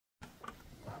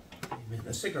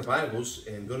Let's take our Bibles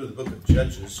and go to the book of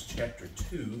Judges, chapter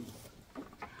 2.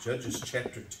 Judges,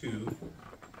 chapter 2.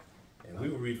 And we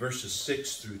will read verses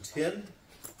 6 through 10.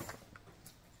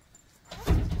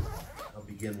 I'll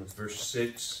begin with verse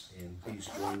 6, and please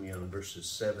join me on verses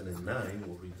 7 and 9.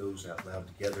 We'll read those out loud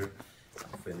together.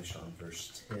 I'll finish on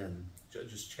verse 10.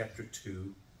 Judges, chapter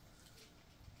 2,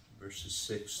 verses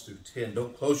 6 through 10.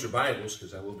 Don't close your Bibles,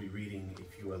 because I will be reading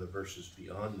a few other verses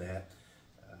beyond that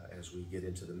as we get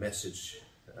into the message.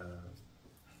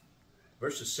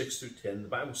 Verses 6 through 10, the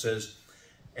Bible says,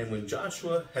 "And when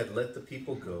Joshua had let the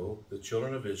people go, the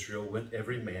children of Israel went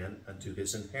every man unto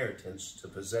his inheritance to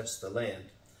possess the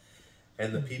land.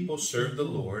 And the people served the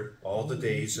Lord all the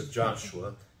days of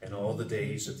Joshua, and all the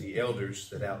days of the elders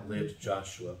that outlived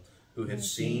Joshua, who had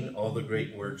seen all the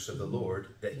great works of the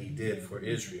Lord that he did for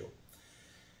Israel.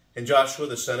 And Joshua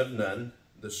the son of Nun,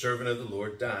 the servant of the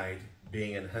Lord, died,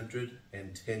 being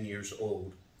 110 years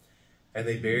old. And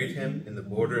they buried him in the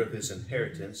border of his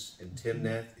inheritance in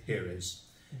Timnath-Heres,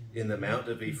 in the mount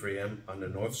of Ephraim, on the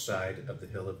north side of the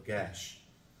hill of Gash.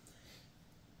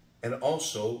 And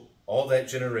also all that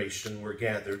generation were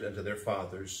gathered unto their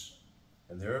fathers,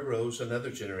 and there arose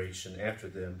another generation after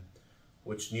them,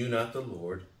 which knew not the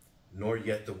Lord, nor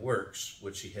yet the works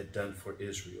which he had done for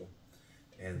Israel."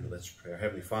 And let's pray. Our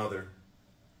Heavenly Father,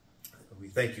 we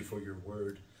thank you for your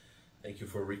word. Thank you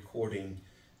for recording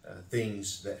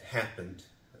things that happened,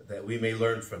 that we may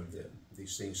learn from them.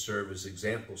 These things serve as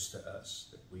examples to us,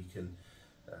 that we can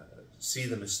see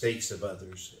the mistakes of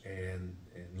others and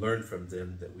learn from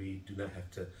them, that we do not have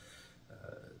to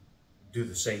do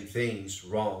the same things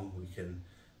wrong. We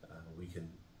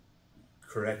can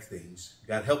correct things.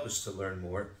 God, help us to learn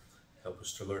more. Help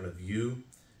us to learn of you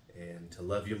and to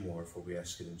love you more, for we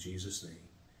ask it in Jesus' name.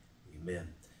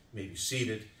 Amen. You may be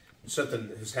seated. Something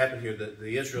has happened here.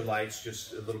 The Israelites,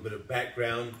 just a little bit of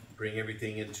background, bring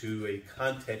everything into a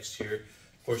context here.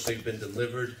 Of course, they've been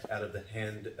delivered out of the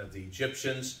hand of the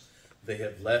Egyptians. They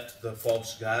have left the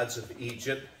false gods of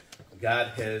Egypt. God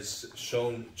has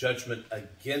shown judgment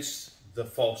against the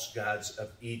false gods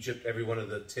of Egypt. Every one of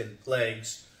the 10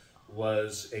 plagues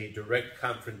was a direct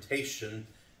confrontation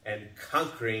and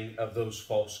conquering of those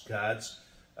false gods.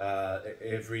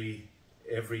 Every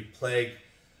plague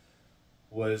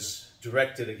was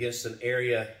directed against an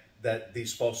area that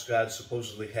these false gods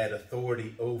supposedly had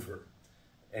authority over.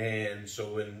 And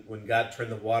so when God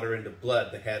turned the water into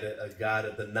blood, they had a god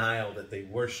of the Nile that they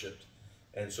worshipped.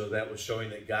 And so that was showing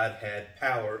that God had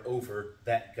power over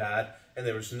that god, and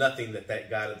there was nothing that that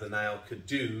god of the Nile could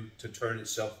do to turn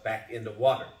itself back into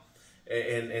water.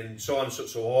 And so on.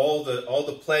 So all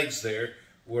the plagues there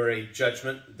were a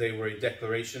judgment. They were a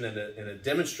declaration and a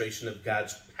demonstration of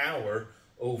God's power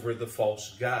over the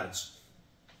false gods.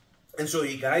 And so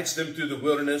he guides them through the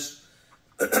wilderness.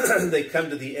 They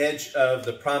come to the edge of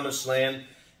the promised land,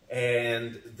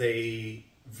 and they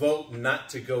vote not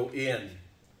to go in.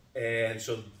 And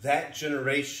so that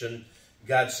generation,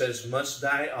 God says, must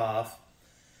die off.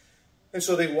 And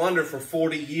so they wander for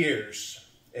 40 years.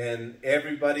 And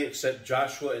everybody except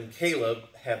Joshua and Caleb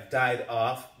have died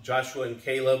off. Joshua and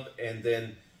Caleb, and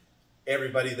then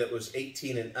everybody that was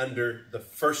 18 and under the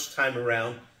first time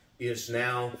around is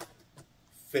now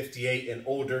 58 and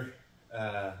older.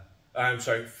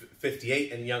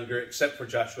 58 and younger, except for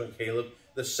Joshua and Caleb.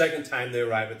 The second time they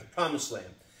arrive at the promised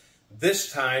land.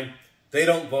 This time, they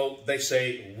don't vote. They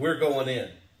say, we're going in.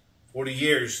 40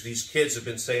 years, these kids have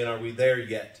been saying, are we there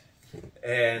yet?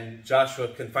 And Joshua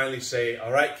can finally say,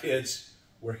 all right, kids,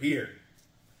 we're here.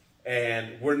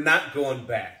 And we're not going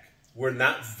back. We're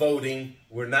not voting.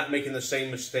 We're not making the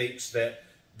same mistakes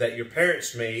that your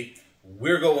parents made.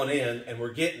 We're going in, and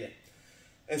we're getting it.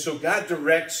 And so God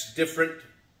directs different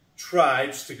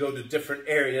tribes to go to different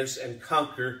areas and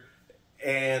conquer.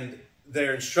 And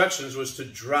their instructions was to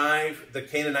drive the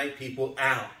Canaanite people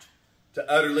out,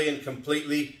 to utterly and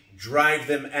completely drive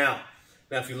them out.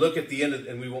 Now, if you look at the end of,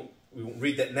 and we won't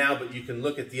read that now, but you can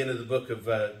look at the end of the book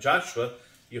of Joshua,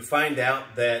 you find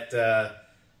out that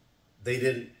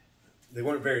they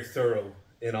weren't very thorough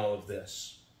in all of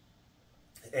this.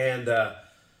 And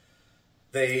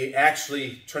they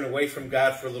actually turn away from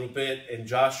God for a little bit, and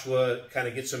Joshua kind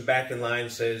of gets them back in line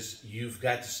and says, you've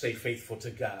got to stay faithful to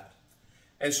God.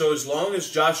 And so as long as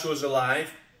Joshua is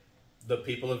alive, the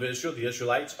people of Israel, the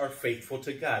Israelites, are faithful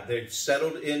to God. They've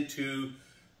settled into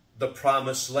the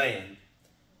promised land,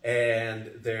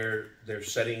 and they're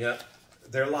setting up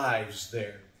their lives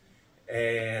there.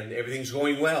 And everything's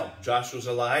going well. Joshua's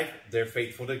alive. They're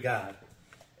faithful to God.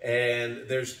 And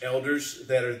there's elders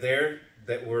that are there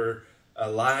that were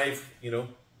alive. You know,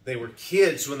 they were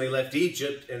kids when they left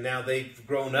Egypt, and now they've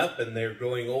grown up and they're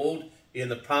growing old, in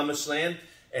the promised land,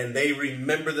 and they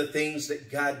remember the things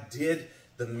that God did,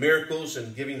 the miracles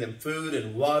and giving them food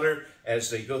and water as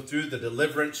they go through the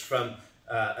deliverance from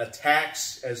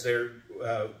attacks as they're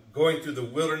going through the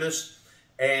wilderness.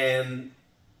 And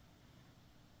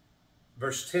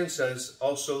verse 10 says,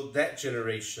 also that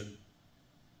generation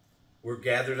were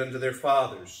gathered unto their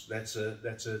fathers. That's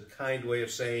a kind way of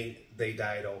saying they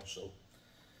died also.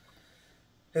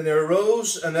 And there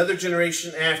arose another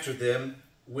generation after them,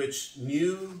 which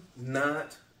knew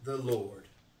not the Lord,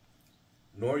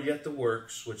 nor yet the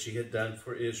works which he had done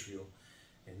for Israel.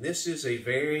 And this is a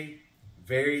very,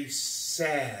 very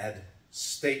sad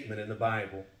statement in the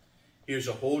Bible. Here's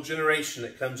a whole generation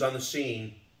that comes on the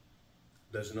scene,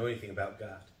 doesn't know anything about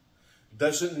God,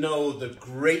 doesn't know the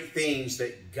great things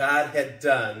that God had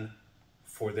done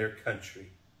for their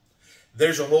country.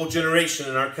 There's a whole generation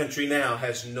in our country now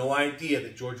has no idea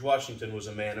that George Washington was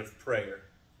a man of prayer.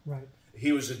 Right.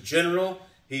 He was a general.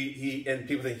 And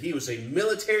people think he was a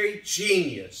military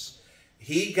genius.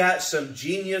 He got some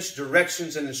genius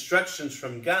directions and instructions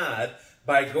from God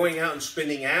by going out and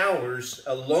spending hours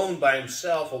alone by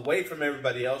himself, away from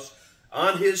everybody else,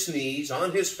 on his knees,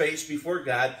 on his face before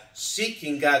God,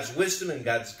 seeking God's wisdom and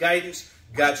God's guidance,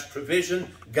 God's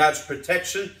provision, God's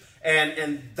protection.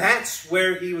 And that's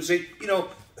where he was,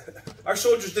 our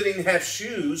soldiers didn't even have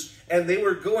shoes, and they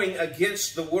were going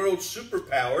against the world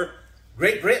superpower,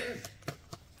 Great Britain.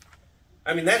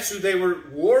 I mean, that's who they were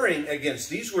warring against.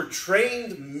 These were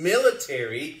trained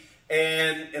military,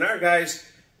 and our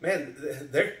guys, man,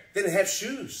 they didn't have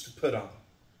shoes to put on.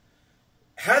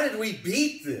 How did we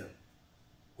beat them?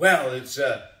 Well, it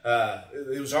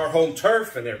was our home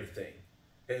turf and everything.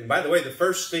 And by the way, the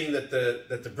first thing that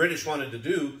the British wanted to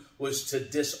do was to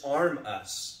disarm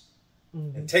us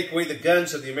and take away the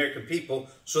guns of the American people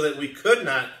so that we could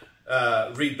not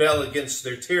rebel against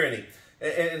their tyranny.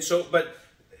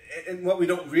 And what we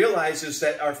don't realize is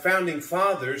that our founding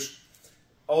fathers,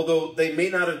 although they may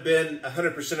not have been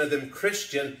 100% of them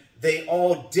Christian, they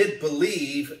all did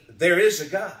believe there is a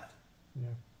God. Yeah.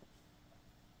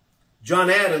 John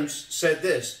Adams said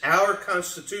this, our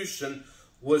Constitution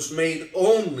was made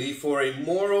only for a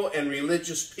moral and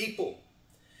religious people.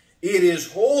 It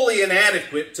is wholly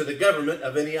inadequate to the government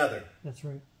of any other. That's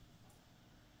right.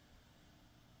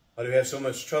 Why do we have so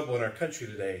much trouble in our country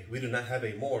today? We do not have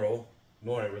a moral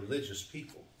nor a religious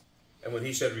people. And when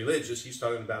he said religious, he's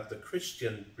talking about the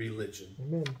Christian religion.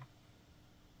 Amen.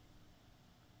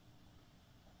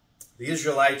 The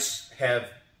Israelites have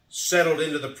settled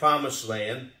into the promised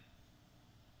land.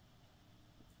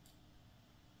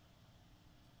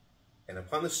 And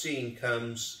upon the scene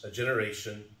comes a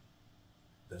generation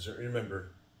that doesn't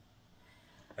remember,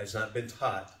 has not been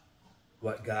taught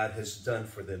what God has done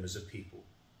for them as a people.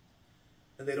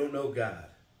 And they don't know God.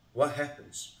 What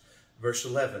happens? Verse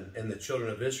 11, and the children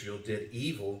of Israel did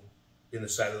evil in the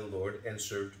sight of the Lord and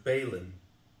served Balaam.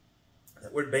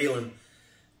 That word Balaam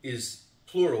is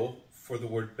plural for the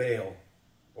word Baal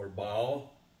or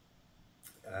Baal.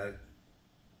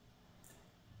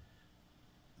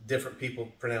 Different people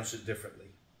pronounce it differently.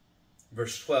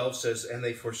 Verse 12 says, and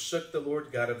they forsook the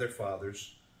Lord God of their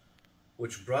fathers,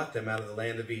 which brought them out of the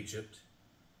land of Egypt,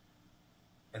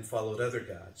 and followed other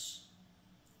gods.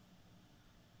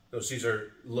 Notice these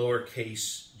are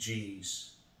lowercase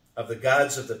g's, of the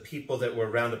gods of the people that were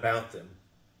round about them,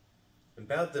 and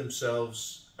bowed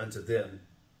themselves unto them,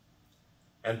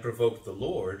 and provoked the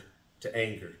Lord to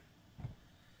anger.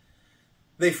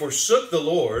 They forsook the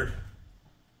Lord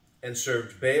and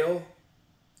served Baal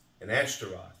and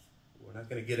Ashtaroth. We're not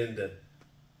going to get into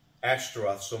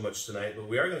Ashtaroth so much tonight, but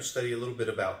we are going to study a little bit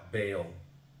about Baal.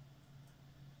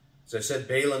 As I said,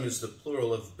 Balaam is the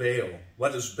plural of Baal.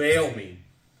 What does Baal mean?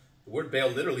 The word Baal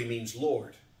literally means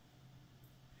Lord.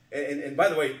 And by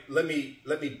the way, let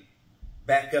me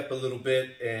back up a little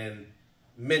bit and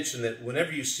mention that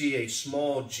whenever you see a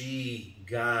small g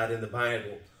God in the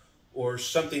Bible, or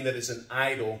something that is an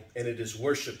idol and it is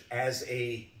worshipped as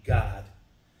a god,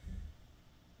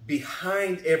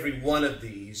 behind every one of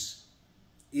these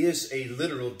is a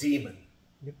literal demon.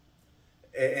 Yep.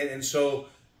 And so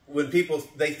when people,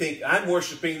 they think, I'm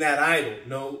worshiping that idol.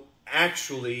 No,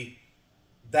 actually,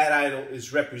 that idol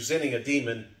is representing a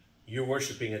demon. You're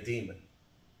worshiping a demon.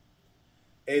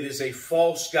 It is a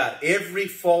false god. Every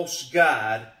false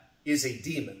god is a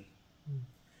demon.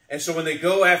 And so when they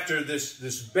go after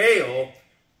this Baal,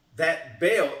 that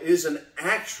Baal is an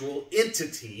actual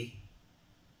entity.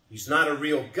 He's not a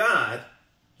real god.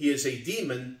 He is a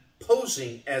demon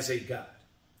posing as a god.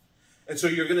 And so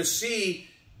you're going to see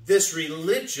this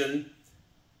religion,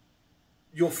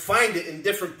 you'll find it in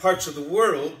different parts of the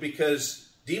world because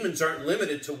demons aren't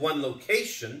limited to one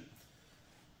location,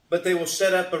 but they will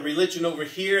set up a religion over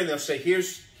here, and they'll say,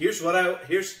 here's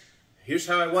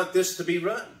how I want this to be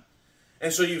run.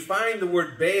 And so you find the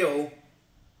word Baal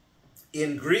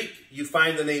in Greek, you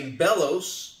find the name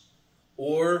Belos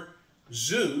or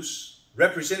Zeus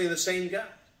representing the same God.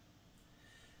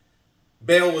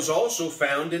 Baal was also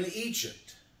found in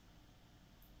Egypt.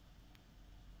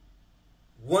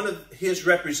 One of his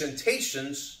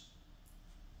representations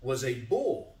was a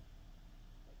bull.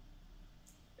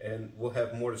 And we'll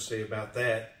have more to say about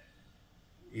that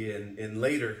in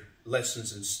later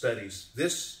lessons and studies.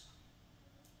 This,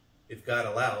 if God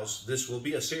allows, this will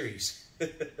be a series.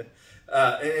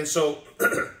 And so,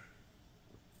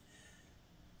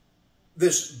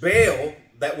 this Baal,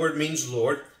 that word means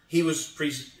Lord, he was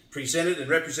presented and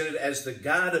represented as the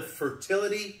God of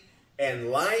fertility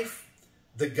and life,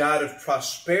 the God of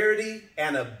prosperity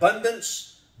and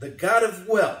abundance, the God of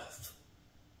wealth.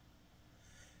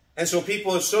 And so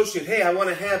people associate, hey, I want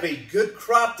to have a good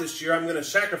crop this year, I'm going to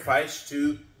sacrifice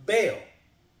to Baal.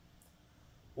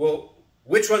 Well,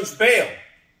 which one's Baal?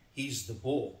 He's the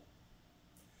bull.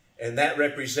 And that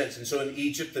represents, and so in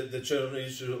Egypt, the children of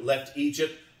Israel left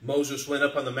Egypt. Moses went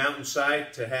up on the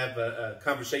mountainside to have a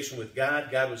conversation with God.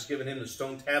 God was giving him the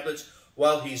stone tablets.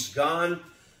 While he's gone,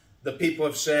 the people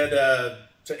have said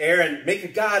to Aaron, make a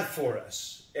god for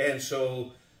us. And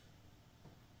so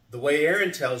the way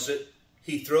Aaron tells it,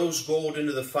 he throws gold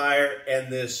into the fire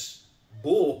and this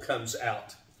bull comes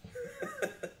out.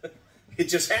 It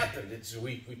just happened.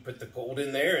 We put the gold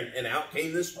in there and out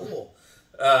came this bull.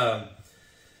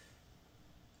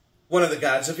 One of the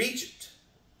gods of Egypt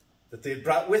that they had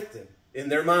brought with them, in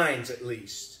their minds at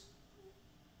least.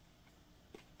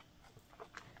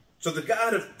 So the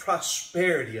God of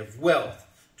prosperity, of wealth.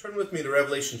 Turn with me to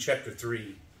Revelation chapter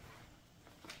 3.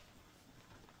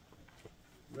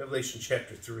 Revelation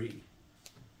chapter 3.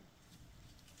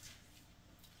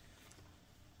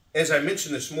 As I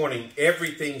mentioned this morning,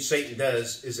 everything Satan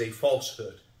does is a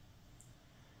falsehood.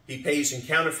 He pays in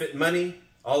counterfeit money.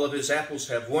 All of his apples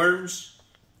have worms.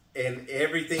 And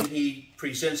everything he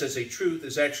presents as a truth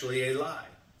is actually a lie.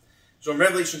 So in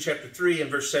Revelation chapter 3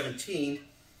 and verse 17,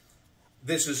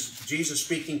 this is Jesus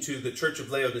speaking to the church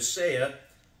of Laodicea.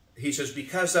 He says,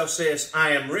 because thou sayest,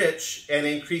 I am rich, and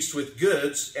increased with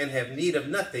goods, and have need of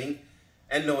nothing,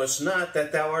 and knowest not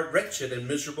that thou art wretched, and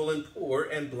miserable, and poor,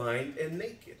 and blind, and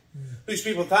naked. These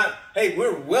people thought, hey,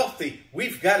 we're wealthy.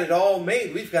 We've got it all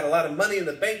made. We've got a lot of money in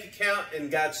the bank account.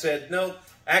 And God said, no,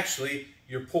 actually,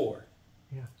 you're poor.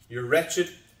 Yeah. You're wretched.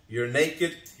 You're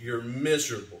naked. You're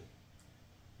miserable.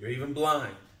 You're even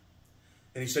blind.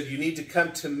 And he said, you need to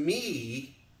come to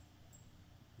me.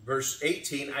 Verse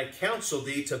 18, I counsel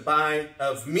thee to buy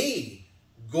of me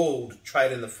gold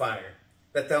tried in the fire,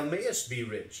 that thou mayest be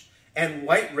rich, and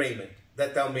white raiment,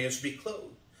 that thou mayest be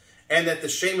clothed, and that the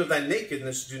shame of thy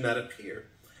nakedness do not appear.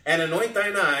 And anoint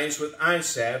thine eyes with eye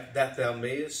salve, that thou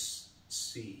mayest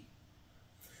see.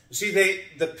 You see,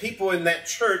 the people in that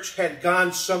church had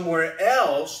gone somewhere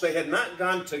else. They had not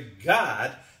gone to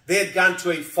God. They had gone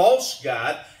to a false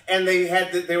god, and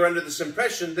they were under this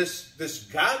impression, this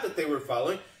God that they were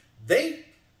following,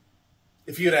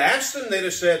 if you'd asked them, they'd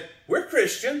have said, we're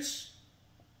Christians.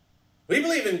 We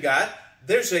believe in God.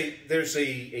 There's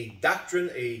a doctrine,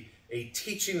 a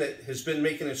teaching that has been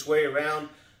making its way around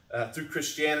through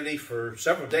Christianity for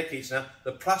several decades now,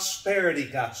 the prosperity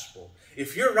gospel.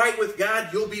 If you're right with God,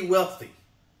 you'll be wealthy.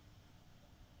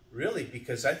 Really,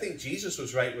 because I think Jesus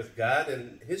was right with God,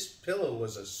 and his pillow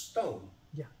was a stone.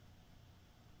 Yeah.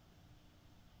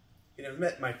 You never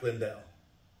met Mike Lindell.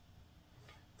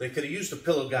 They could have used a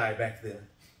pillow guy back then.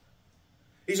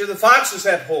 He said, the foxes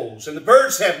have holes, and the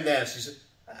birds have nests. He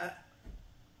said,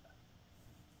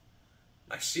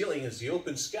 my ceiling is the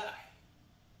open sky.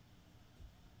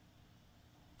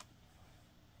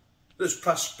 This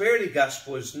prosperity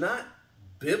gospel is not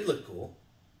biblical.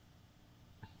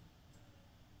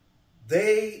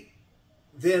 They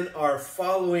then are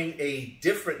following a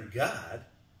different God.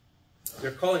 They're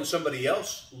calling somebody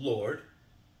else Lord.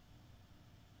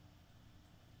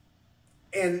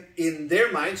 And in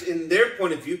their minds, in their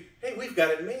point of view, hey, we've got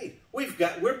it made.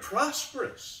 We're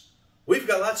prosperous. We've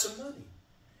got lots of money.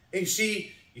 And you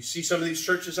see some of these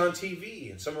churches on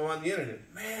TV and some of them on the internet.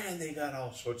 Man, they got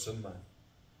all sorts of money.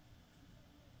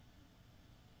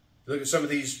 Look at some of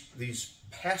these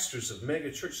pastors of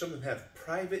mega church. Some of them have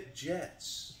private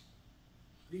jets.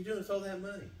 What are you doing with all that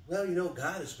money? Well, you know,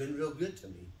 God has been real good to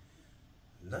me.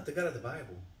 Not the God of the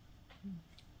Bible.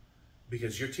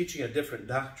 Because you're teaching a different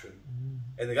doctrine.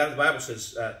 And the God of the Bible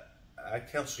says, I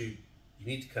counsel you, you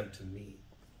need to come to me.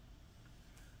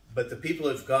 But the people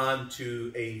have gone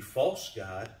to a false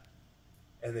god,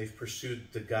 and they've pursued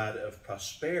the god of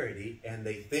prosperity, and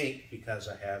they think because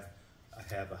I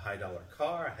have a high-dollar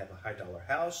car, I have a high-dollar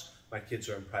house, my kids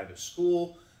are in private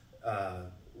school,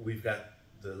 we've got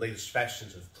the latest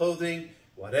fashions of clothing,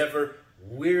 whatever,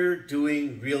 we're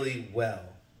doing really well.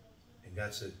 And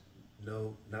God said,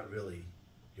 no, not really,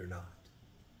 you're not.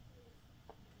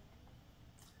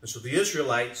 And so the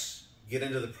Israelites get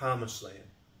into the promised land.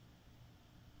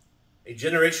 A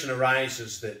generation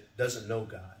arises that doesn't know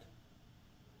God.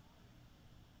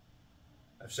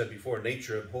 I've said before,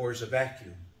 nature abhors a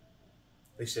vacuum.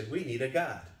 They said, we need a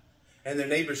God. And their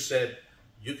neighbors said,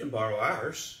 you can borrow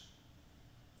ours.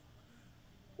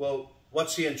 Well,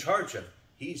 what's he in charge of?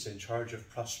 He's in charge of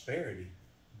prosperity.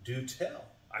 Do tell.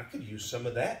 I could use some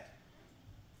of that.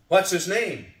 What's his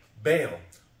name? Baal.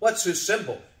 What's his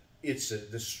symbol? It's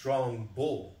the strong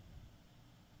bull.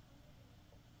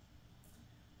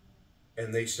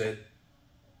 And they said,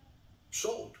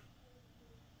 sold.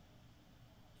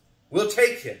 We'll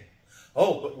take him.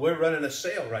 Oh, but we're running a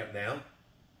sale right now.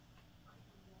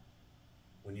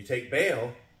 When you take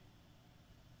Baal,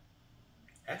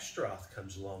 Ashtaroth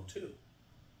comes along too.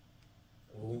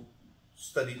 We'll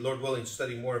study, Lord willing,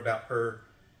 study more about her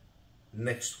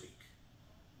next week.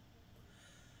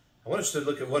 I want us to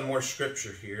look at one more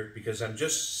scripture here because I'm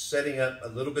just setting up a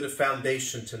little bit of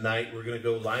foundation tonight. We're going to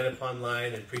go line upon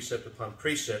line and precept upon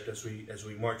precept as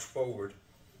we march forward.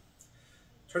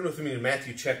 Turn with me to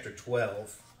Matthew chapter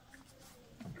 12.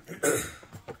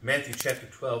 Matthew chapter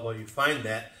 12, while you find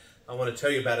that, I want to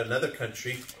tell you about another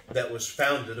country that was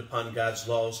founded upon God's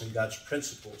laws and God's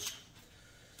principles.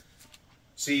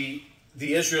 See,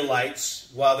 the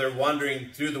Israelites, while they're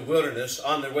wandering through the wilderness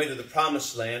on their way to the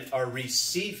promised land, are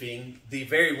receiving the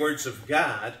very words of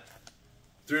God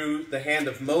through the hand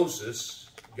of Moses.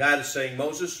 God is saying,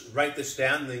 Moses, write this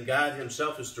down. And then God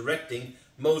himself is directing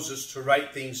Moses to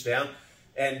write things down.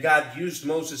 And God used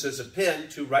Moses as a pen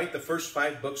to write the first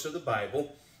 5 books of the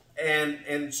Bible.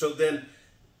 And so then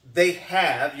they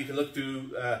have, you can look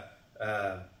through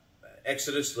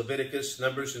Exodus, Leviticus,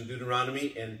 Numbers, and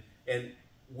Deuteronomy, and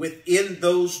within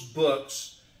those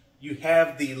books, you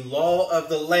have the law of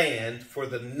the land for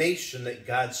the nation that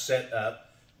God set up,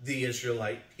 the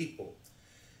Israelite people.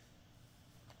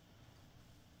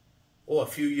 Oh, a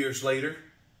few years later,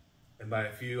 and by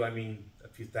a few, I mean a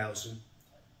few thousand,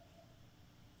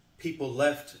 people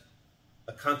left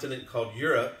a continent called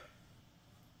Europe,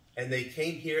 and they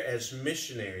came here as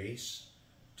missionaries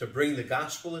to bring the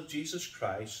gospel of Jesus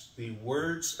Christ, the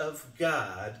words of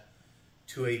God,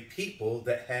 to a people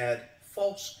that had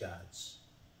false gods.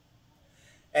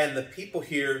 And the people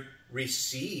here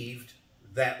received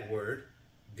that word,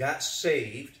 got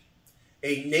saved.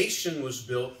 A nation was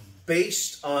built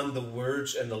based on the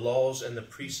words and the laws and the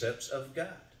precepts of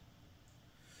God.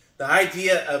 The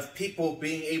idea of people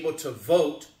being able to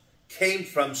vote came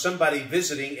from somebody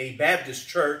visiting a Baptist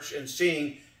church and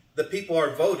seeing the people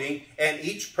are voting and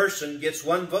each person gets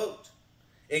one vote,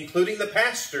 including the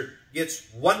pastor gets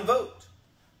one vote.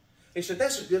 They said,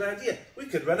 that's a good idea. We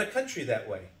could run a country that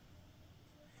way.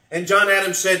 And John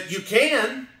Adams said, you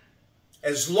can,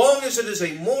 as long as it is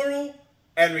a moral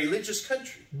and religious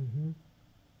country. Mm-hmm.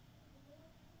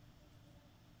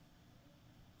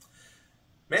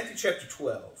 Matthew chapter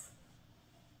 12.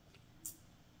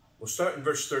 We'll start in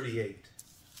verse 38.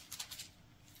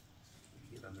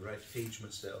 Get on the right page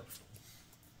myself.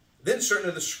 Then certain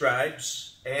of the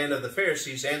scribes and of the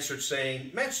Pharisees answered,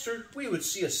 saying, Master, we would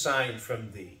see a sign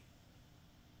from thee.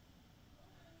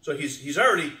 So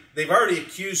they've already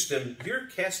accused him, you're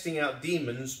casting out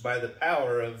demons by the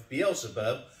power of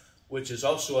Beelzebub, which is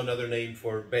also another name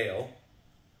for Baal.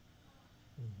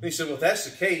 And he said, well, if that's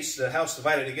the case, the house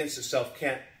divided against itself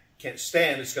can't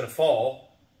stand, it's going to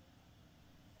fall.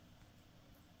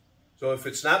 So if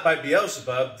it's not by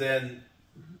Beelzebub, then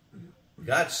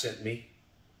God sent me.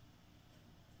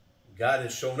 God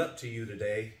has shown up to you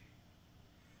today.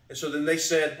 And so then they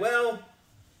said, well,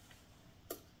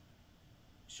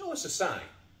 show us a sign.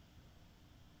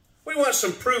 We want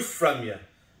some proof from you.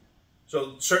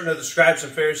 So certain of the scribes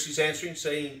and Pharisees answering,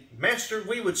 saying, Master,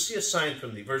 we would see a sign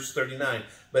from thee. Verse 39.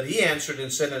 But he answered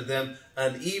and said unto them,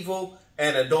 An evil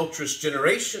and adulterous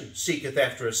generation seeketh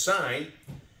after a sign,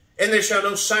 and there shall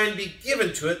no sign be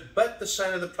given to it, but the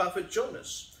sign of the prophet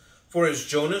Jonas. For as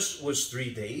Jonas was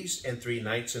 3 days and 3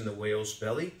 nights in the whale's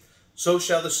belly, so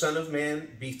shall the Son of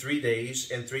Man be 3 days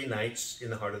and 3 nights in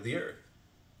the heart of the earth.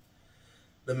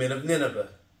 The men of Nineveh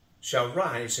shall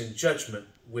rise in judgment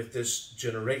with this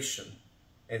generation,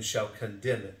 and shall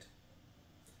condemn it,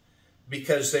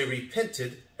 because they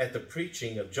repented at the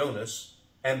preaching of Jonas,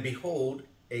 and behold,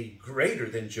 a greater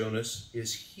than Jonas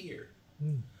is here.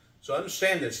 So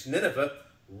understand this. Nineveh,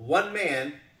 one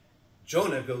man,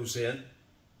 Jonah goes in,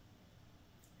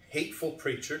 hateful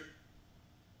preacher.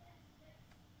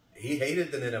 He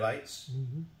hated the Ninevites.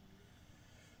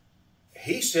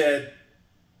 He said,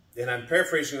 and I'm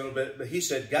paraphrasing a little bit, but he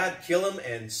said, God, kill them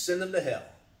and send them to hell.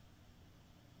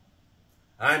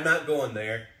 I'm not going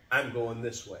there. I'm going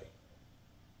this way.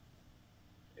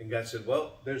 And God said,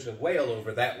 well, there's a whale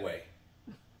over that way,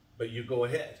 but you go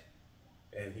ahead.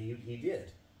 And he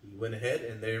did. He went ahead,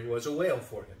 and there was a whale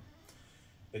for him.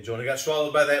 And Jonah got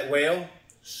swallowed by that whale,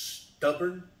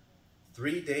 stubborn,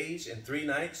 3 days and 3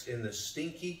 nights in the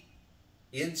stinky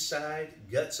inside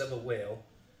guts of a whale.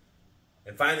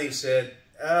 And finally he said,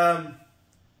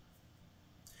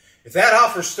 if that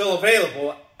offer's still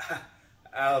available,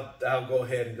 I'll go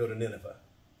ahead and go to Nineveh.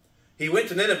 He went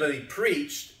to Nineveh, he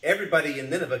preached. Everybody in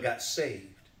Nineveh got saved.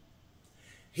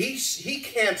 He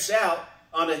camps out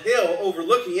on a hill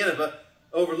overlooking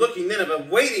Nineveh,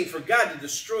 waiting for God to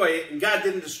destroy it, and God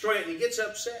didn't destroy it, and he gets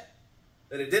upset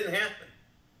that it didn't happen.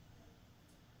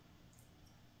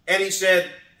 And he said,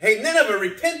 hey, Nineveh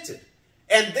repented,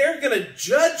 and they're going to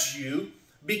judge you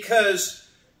because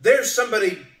there's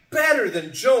somebody better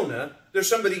than Jonah, there's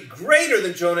somebody greater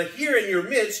than Jonah here in your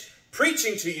midst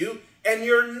preaching to you, and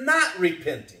you're not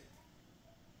repenting.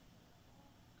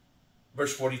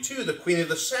 Verse 42, the queen of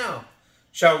the south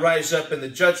shall rise up in the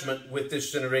judgment with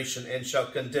this generation and shall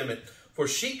condemn it. For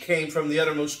she came from the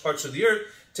uttermost parts of the earth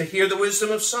to hear the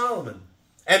wisdom of Solomon.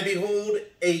 And behold,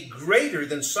 a greater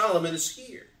than Solomon is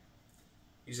here.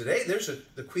 He said, hey, there's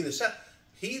the queen of the south.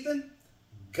 Heathen,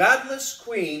 godless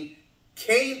queen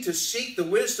came to seek the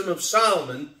wisdom of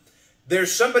Solomon.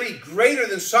 There's somebody greater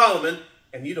than Solomon,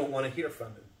 and you don't want to hear from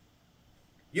him.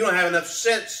 You don't have enough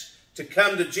sense to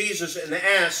come to Jesus and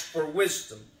ask for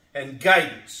wisdom and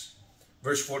guidance.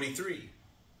 Verse 43.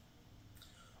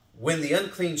 When the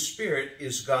unclean spirit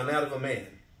is gone out of a man,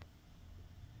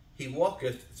 he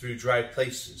walketh through dry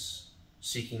places,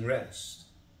 seeking rest,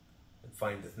 and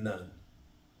findeth none.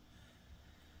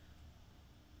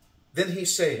 Then he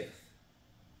saith,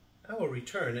 I will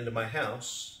return into my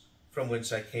house from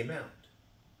whence I came out.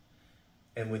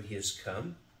 And when he is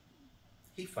come,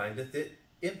 he findeth it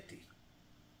empty,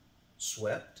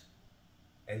 swept,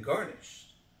 and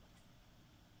garnished.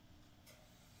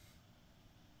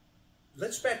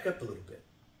 Let's back up a little bit.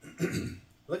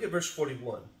 Look at verse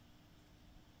 41.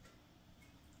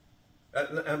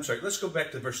 Let's go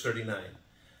back to verse 39.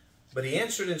 But he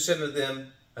answered and said unto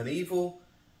them, an evil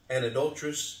and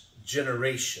adulterous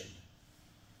generation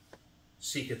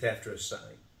seeketh after a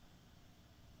sign.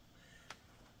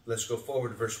 Let's go forward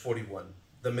to verse 41.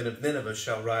 The men of Nineveh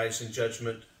shall rise in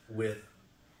judgment with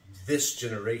this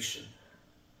generation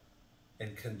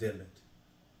and condemn it.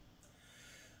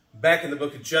 Back in the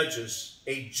book of Judges,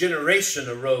 a generation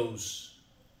arose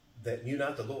that knew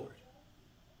not the Lord.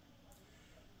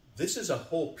 This is a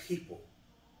whole people.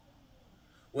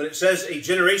 When it says a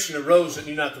generation arose that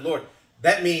knew not the Lord,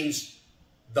 that means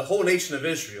the whole nation of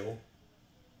Israel,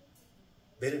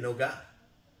 they didn't know God.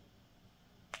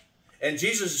 And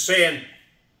Jesus is saying,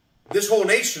 this whole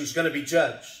nation is going to be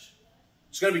judged.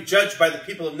 It's going to be judged by the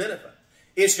people of Nineveh.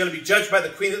 It's going to be judged by the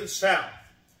queen of the south.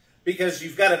 Because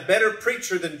you've got a better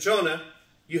preacher than Jonah.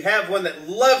 You have one that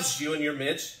loves you in your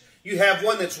midst. You have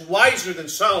one that's wiser than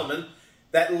Solomon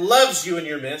that loves you in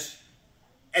your midst.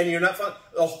 And you're not following.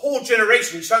 A whole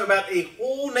generation. He's talking about a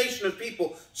whole nation of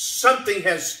people. Something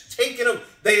has taken over.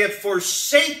 They have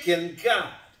forsaken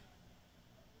God.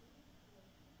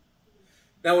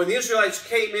 Now, when the Israelites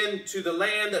came into the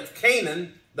land of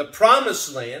Canaan, the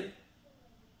promised land,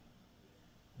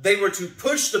 they were to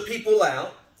push the people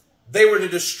out. They were to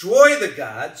destroy the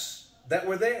gods that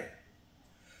were there.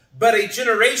 But a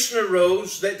generation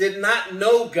arose that did not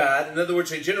know God. In other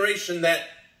words, a generation that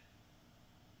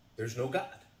there's no God.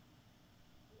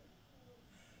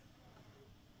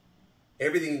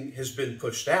 Everything has been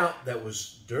pushed out that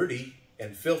was dirty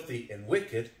and filthy and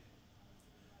wicked.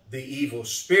 The evil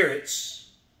spirits.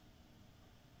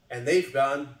 And they've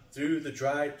gone through the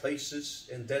dry places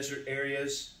and desert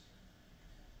areas.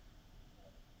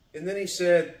 And then he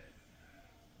said,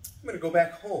 I'm going to go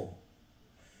back home.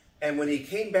 And when he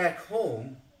came back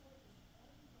home,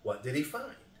 what did he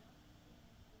find?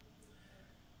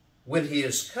 When he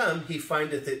is come, he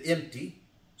findeth it empty,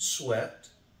 swept,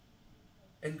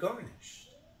 and garnished.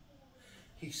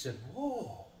 He said,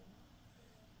 whoa,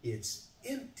 it's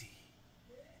empty.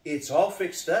 It's all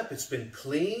fixed up. It's been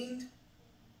cleaned.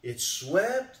 It's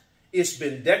swept. It's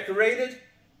been decorated.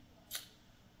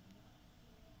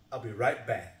 I'll be right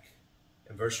back.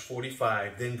 In verse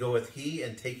 45, then goeth he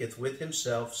and taketh with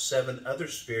himself 7 other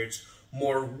spirits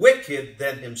more wicked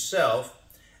than himself,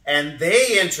 and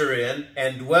they enter in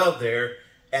and dwell there,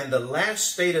 and the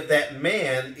last state of that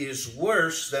man is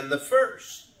worse than the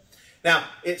first. Now,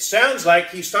 it sounds like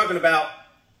he's talking about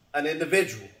an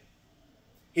individual.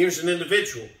 Here's an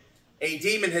individual. A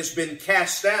demon has been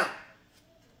cast out.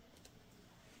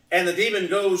 And the demon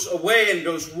goes away and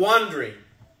goes wandering.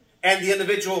 And the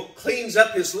individual cleans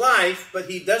up his life, but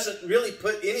he doesn't really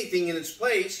put anything in its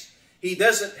place. He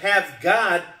doesn't have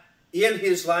God in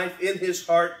his life, in his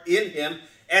heart, in him.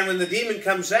 And when the demon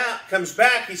comes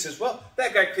back, he says, well,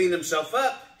 that guy cleaned himself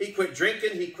up. He quit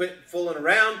drinking. He quit fooling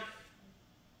around.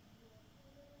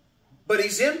 But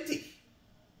he's empty.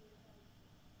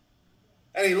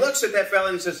 And he looks at that fellow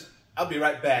and he says, I'll be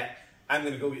right back. I'm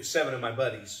going to go get 7 of my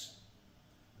buddies.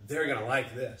 They're going to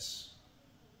like this.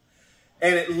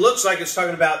 And it looks like it's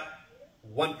talking about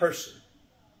one person.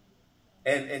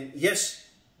 And yes,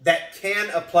 that can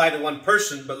apply to one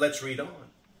person, but let's read on.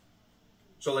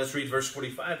 So let's read verse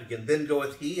 45 again. Then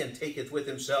goeth he and taketh with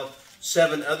himself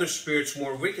 7 other spirits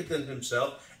more wicked than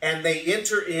himself, and they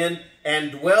enter in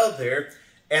and dwell there.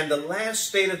 And the last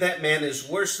state of that man is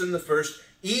worse than the first.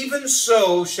 Even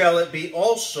so shall it be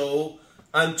also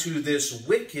unto this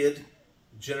wicked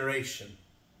generation.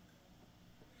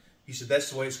 He said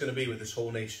that's the way it's going to be with this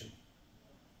whole nation.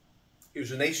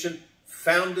 Here's a nation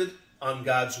founded on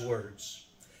God's words.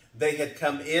 They had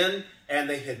come in and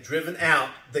they had driven out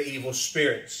the evil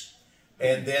spirits.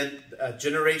 And then a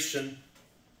generation,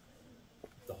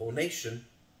 the whole nation,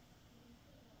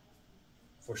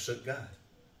 forsook God.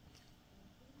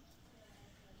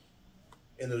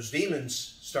 And those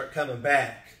demons start coming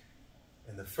back.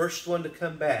 And the first one to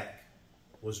come back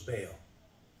was Baal.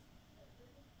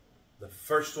 The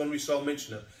first one we saw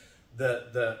mention of.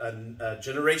 A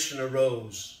generation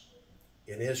arose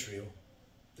in Israel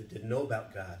that didn't know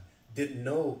about God. Didn't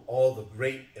know all the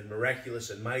great and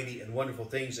miraculous and mighty and wonderful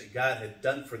things that God had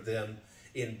done for them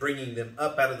in bringing them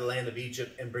up out of the land of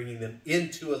Egypt and bringing them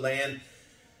into a land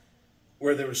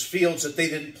where there was fields that they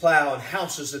didn't plow and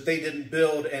houses that they didn't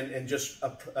build and just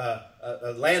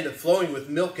a land of flowing with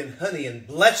milk and honey and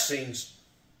blessings.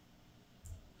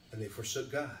 And they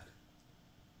forsook God.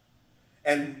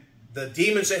 And the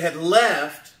demons that had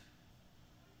left,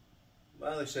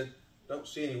 well, they said, don't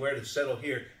see anywhere to settle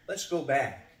here. Let's go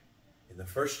back. And the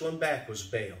first one back was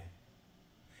Baal.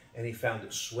 And he found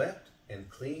it swept and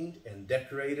cleaned and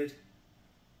decorated.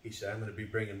 He said, I'm going to be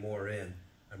bringing more in.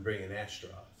 I'm bringing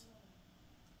Ashtaroth.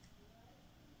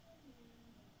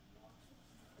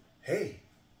 Hey,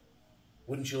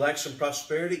 wouldn't you like some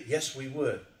prosperity? Yes, we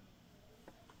would.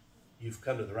 You've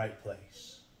come to the right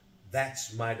place.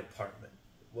 That's my department.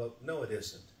 Well, no, it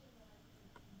isn't.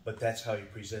 But that's how he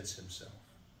presents himself.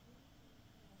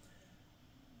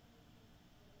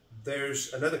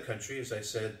 There's another country, as I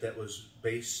said, that was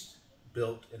based,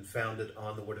 built, and founded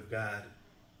on the Word of God.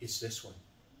 It's this one.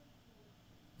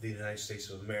 The United States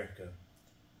of America.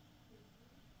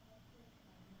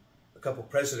 A couple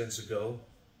presidents ago,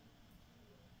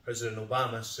 President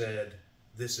Obama said,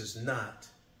 this is not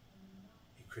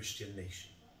a Christian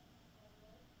nation.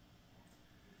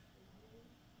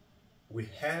 We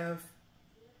have,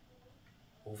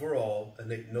 overall,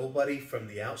 and nobody from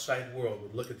the outside world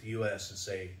would look at the U.S. and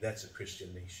say, that's a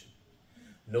Christian nation.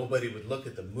 Nobody would look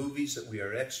at the movies that we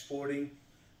are exporting.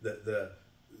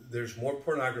 There's more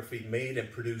pornography made and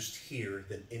produced here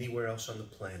than anywhere else on the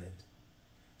planet.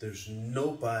 There's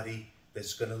nobody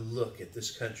that's going to look at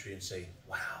this country and say,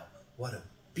 wow, what a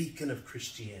beacon of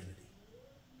Christianity.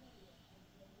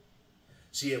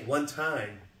 See, at one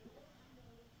time,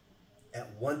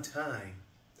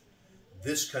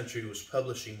 this country was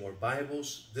publishing more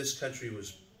Bibles. This country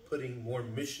was putting more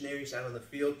missionaries out on the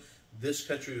field. This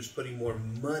country was putting more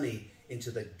money into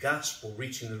the gospel,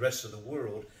 reaching the rest of the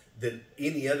world, than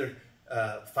any other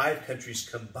 5 countries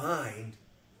combined.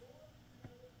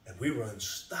 And we were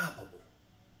unstoppable.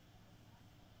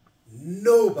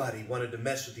 Nobody wanted to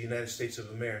mess with the United States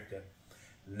of America.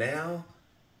 Now,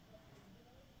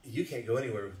 you can't go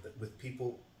anywhere with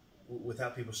people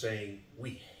without people saying,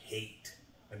 we hate.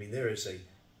 I mean, there is a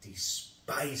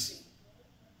despising.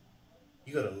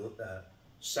 You go to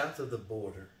south of the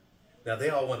border. Now, they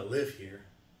all want to live here.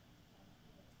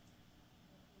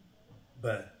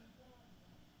 But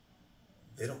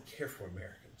they don't care for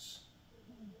Americans.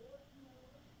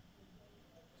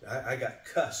 I got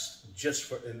cussed just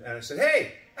for, and I said,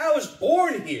 hey, I was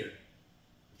born here.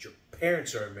 But your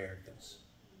parents are Americans.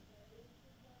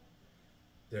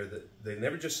 They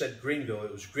never just said gringo.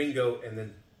 It was gringo and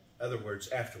then other words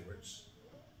afterwards.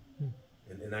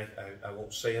 And I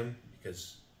won't say them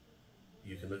because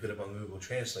you can look it up on Google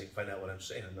Translate and find out what I'm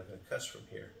saying. I'm not going to cuss from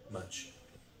here much.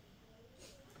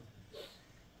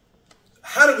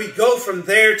 How do we go from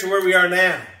there to where we are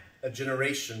now? A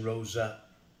generation rose up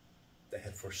that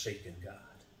had forsaken God.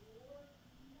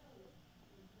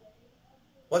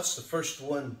 What's the first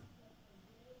one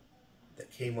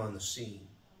that came on the scene?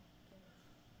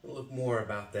 We'll look more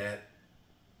about that.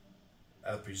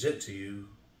 I'll present to you,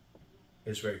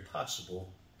 it's very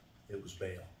possible it was Baal.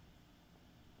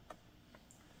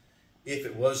 If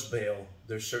it was Baal,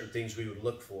 there's certain things we would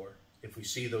look for. If we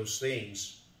see those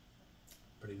things,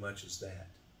 pretty much it's that.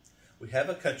 We have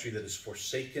a country that has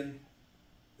forsaken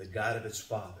the God of its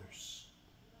fathers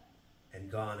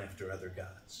and gone after other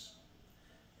gods.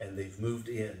 And they've moved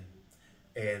in,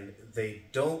 and they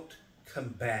don't come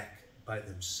back by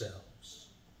themselves.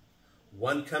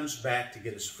 One comes back to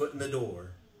get his foot in the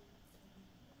door,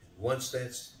 and once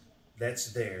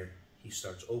that's there, he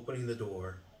starts opening the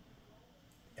door,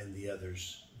 and the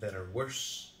others that are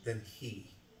worse than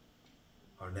he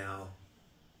are now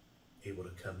able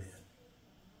to come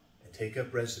in and take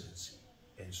up residency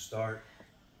and start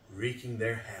wreaking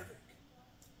their havoc,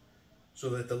 so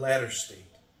that the latter state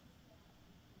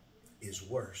is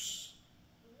worse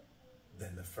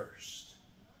than the first.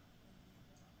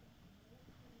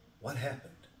 What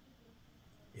happened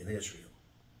in Israel?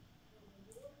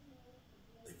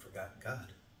 They forgot God.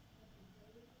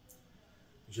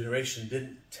 The generation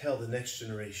didn't tell the next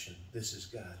generation, this is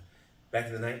God. Back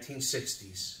in the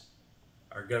 1960s,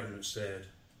 our government said,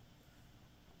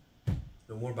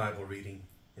 no more Bible reading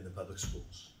in the public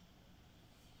schools.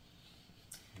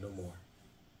 No more.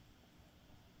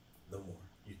 No more.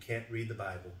 You can't read the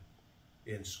Bible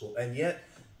in school. And yet,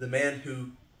 the man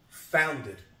who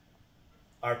founded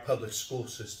our public school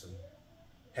system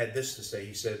had this to say.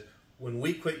 He said, when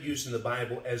we quit using the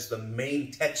Bible as the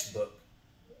main textbook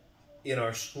in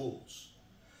our schools,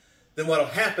 then what will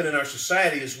happen in our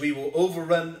society is we will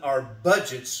overrun our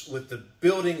budgets with the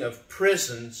building of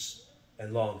prisons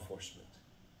and law enforcement.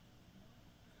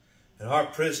 And our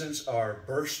prisons are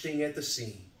bursting at the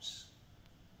seams.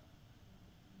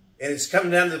 And it's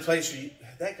coming down to the place where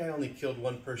that guy only killed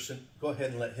one person. Go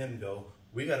ahead and let him go.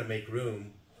 We got to make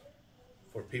room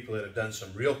for people that have done some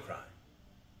real crime.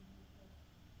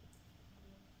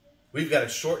 We've got to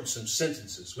shorten some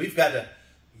sentences. We've got to,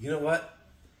 you know what?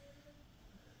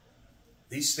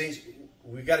 These things,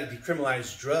 we've got to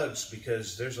decriminalize drugs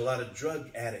because there's a lot of drug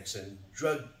addicts and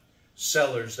drug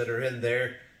sellers that are in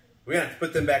there. We're going to have to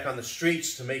put them back on the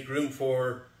streets to make room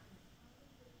for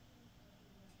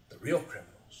the real criminals.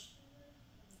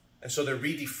 And so they're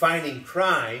redefining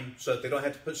crime so that they don't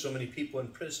have to put so many people in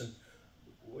prison.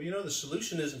 Well, you know, the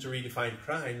solution isn't to redefine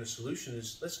crime. The solution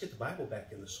is, let's get the Bible back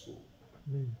in the school.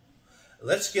 Mm.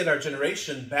 Let's get our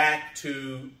generation back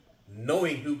to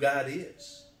knowing who God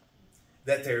is,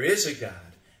 that there is a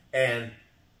God, and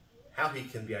how he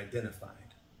can be identified.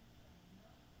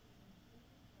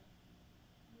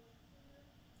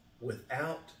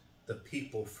 Without the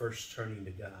people first turning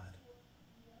to God,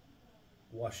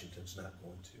 Washington's not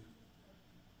going to.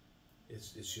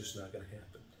 It's just not going to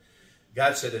happen.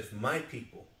 God said, if my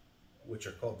people, which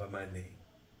are called by my name,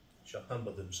 shall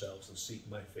humble themselves and seek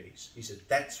my face, he said,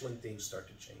 that's when things start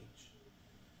to change.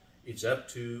 It's up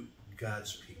to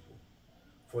God's people,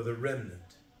 for the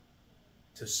remnant,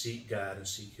 to seek God and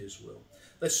seek his will.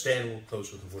 Let's stand and we'll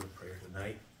close with a word of prayer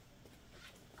tonight.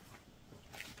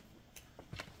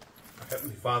 Our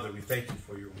Heavenly Father, we thank you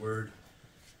for your word.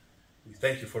 We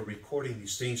thank you for recording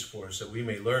these things for us, that we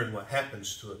may learn what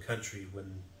happens to a country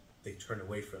when they turn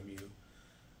away from you.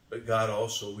 But God,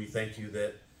 also, we thank you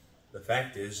that the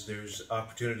fact is there's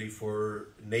opportunity for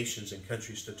nations and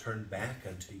countries to turn back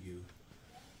unto you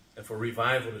and for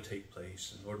revival to take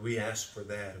place. And Lord, we ask for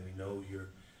that, and we know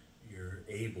you're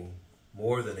able,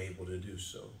 more than able to do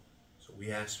so. So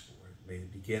we ask for it. May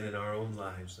it begin in our own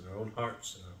lives, in our own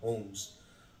hearts, in our homes,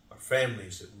 our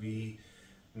families, that we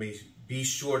may be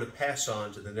sure to pass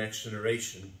on to the next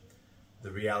generation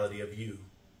the reality of you.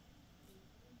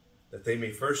 That they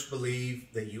may first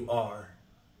believe that you are,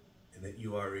 and that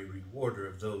you are a rewarder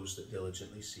of those that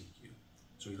diligently seek you.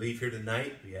 As we leave here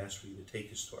tonight, we ask for you to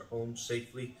take us to our homes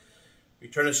safely.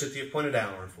 Return us at the appointed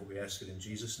hour, for we ask it in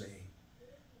Jesus' name.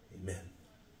 Amen.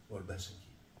 Lord bless you.